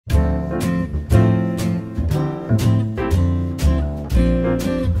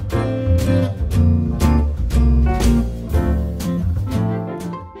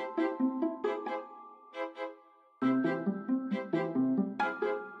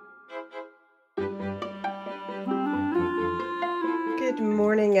Good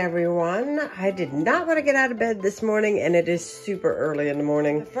morning, everyone. I did not want to get out of bed this morning, and it is super early in the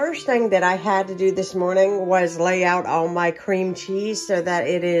morning. The first thing that I had to do this morning was lay out all my cream cheese so that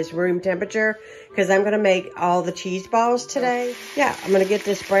it is room temperature, because I'm going to make all the cheese balls today. Yeah, I'm going to get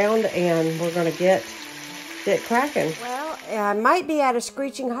this browned, and we're going to get cracking. Well, I might be at a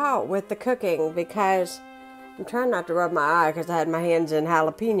screeching halt with the cooking, because I'm trying not to rub my eye because I had my hands in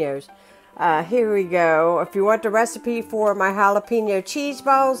jalapenos. Here we go. If you want the recipe for my jalapeno cheese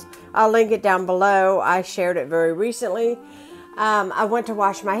balls, I'll link it down below. I shared it very recently. I went to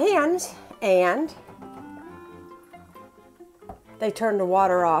wash my hands and they turned the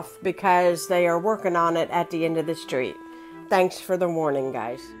water off because they are working on it at the end of the street. Thanks for the warning,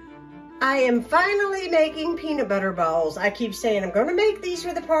 guys. I am finally making peanut butter balls. I keep saying I'm going to make these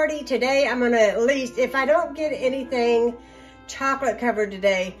for the party. Today I'm going to, at least, if I don't get anything chocolate covered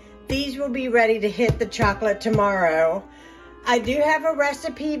today, these will be ready to hit the chocolate tomorrow. I do have a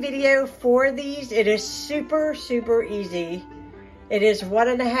recipe video for these. It is super, super easy. It is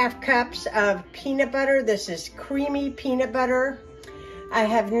 1.5 cups of peanut butter. This is creamy peanut butter. I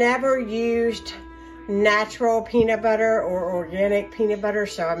have never used natural peanut butter or organic peanut butter,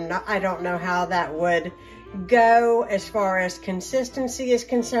 so I don't know how that would go as far as consistency is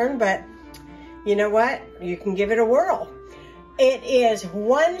concerned, but you know what? You can give it a whirl. It is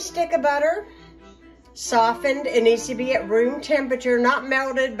 1 stick of butter, softened. It needs to be at room temperature, not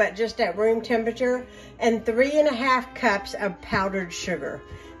melted, but just at room temperature, and 3.5 cups of powdered sugar.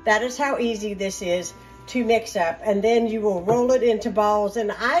 That is how easy this is to mix up. And then you will roll it into balls,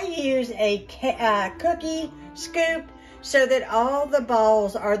 and I use a cookie scoop so that all the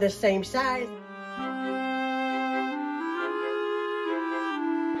balls are the same size.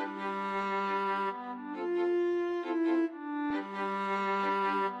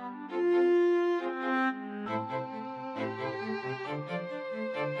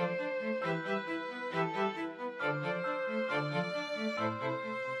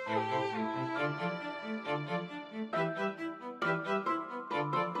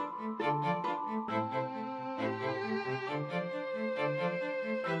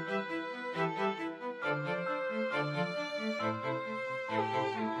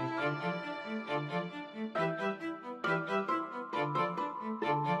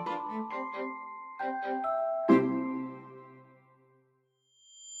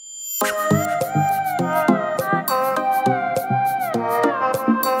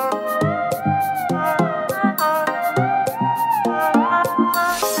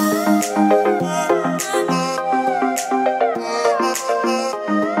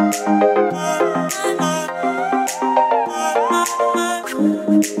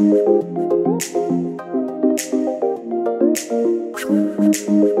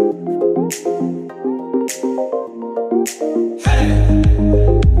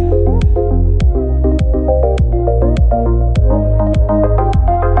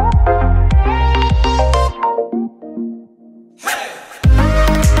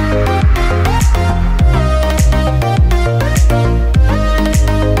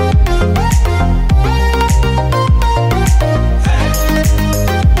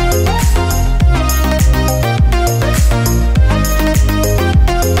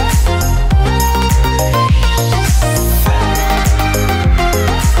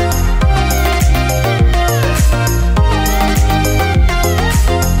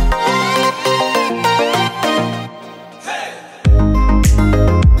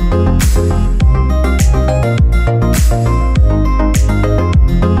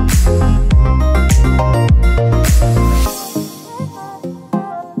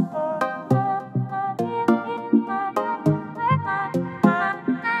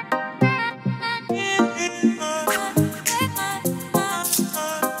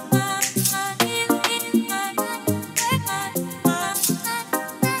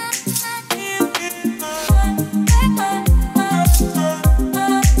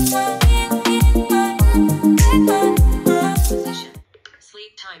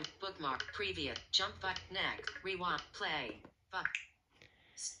 Bookmark, preview, jump back, next, rewind, play, back.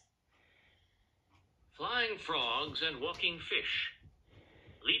 Flying frogs and walking fish,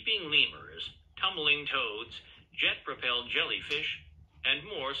 leaping lemurs, tumbling toads, jet-propelled jellyfish, and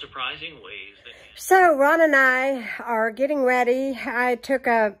more surprising ways that... So Ron and I are getting ready. I took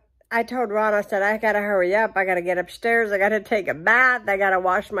a I told Ron, I said, I got to hurry up. I got to get upstairs. I got to take a bath. I got to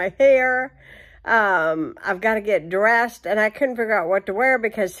wash my hair. I've got to get dressed. And I couldn't figure out what to wear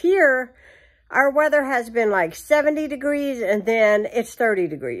because here, our weather has been like 70 degrees and then it's 30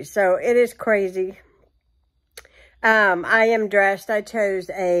 degrees. So it is crazy. I am dressed. I chose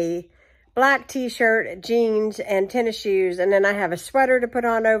a black t-shirt, jeans, and tennis shoes. And then I have a sweater to put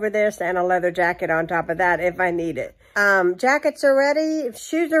on over this and a leather jacket on top of that if I need it. Jackets are ready.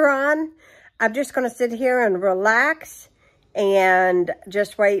 Shoes are on. I'm just going to sit here and relax and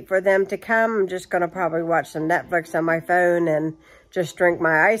just wait for them to come. I'm just going to probably watch some Netflix on my phone and just drink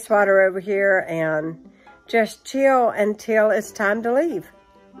my ice water over here and just chill until it's time to leave.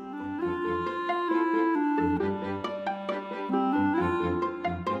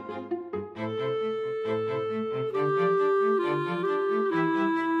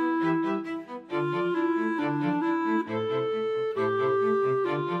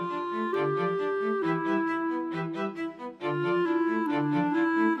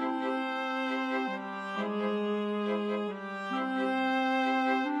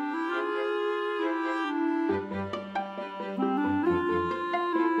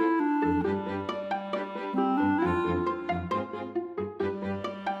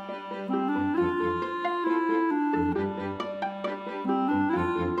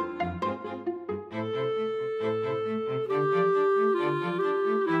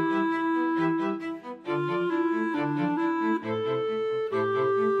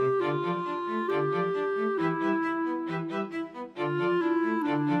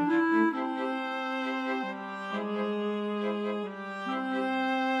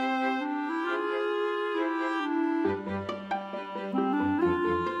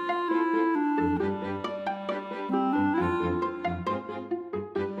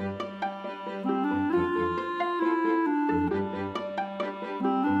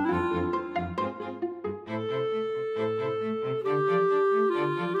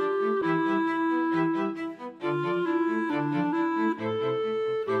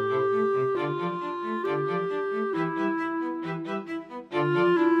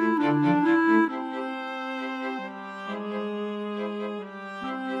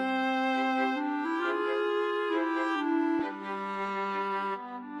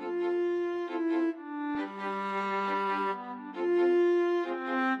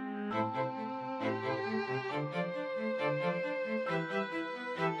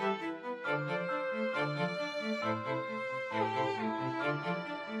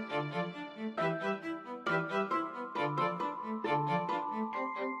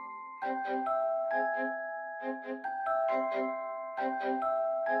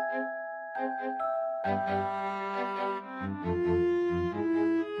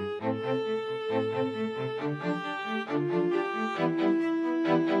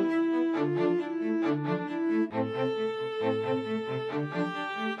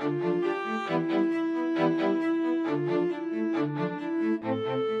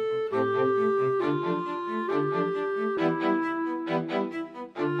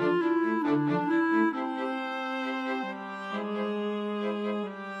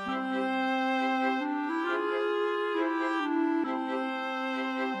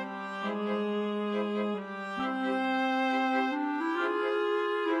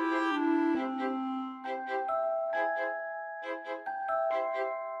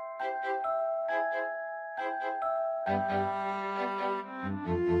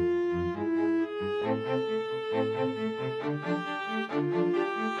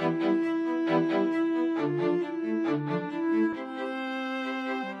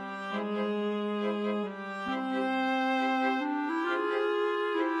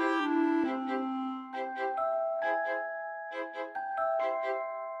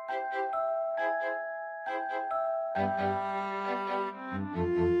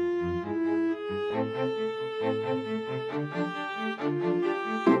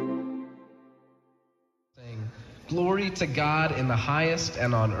 Glory to God in the highest,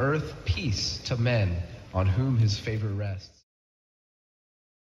 and on earth peace to men on whom his favor rests.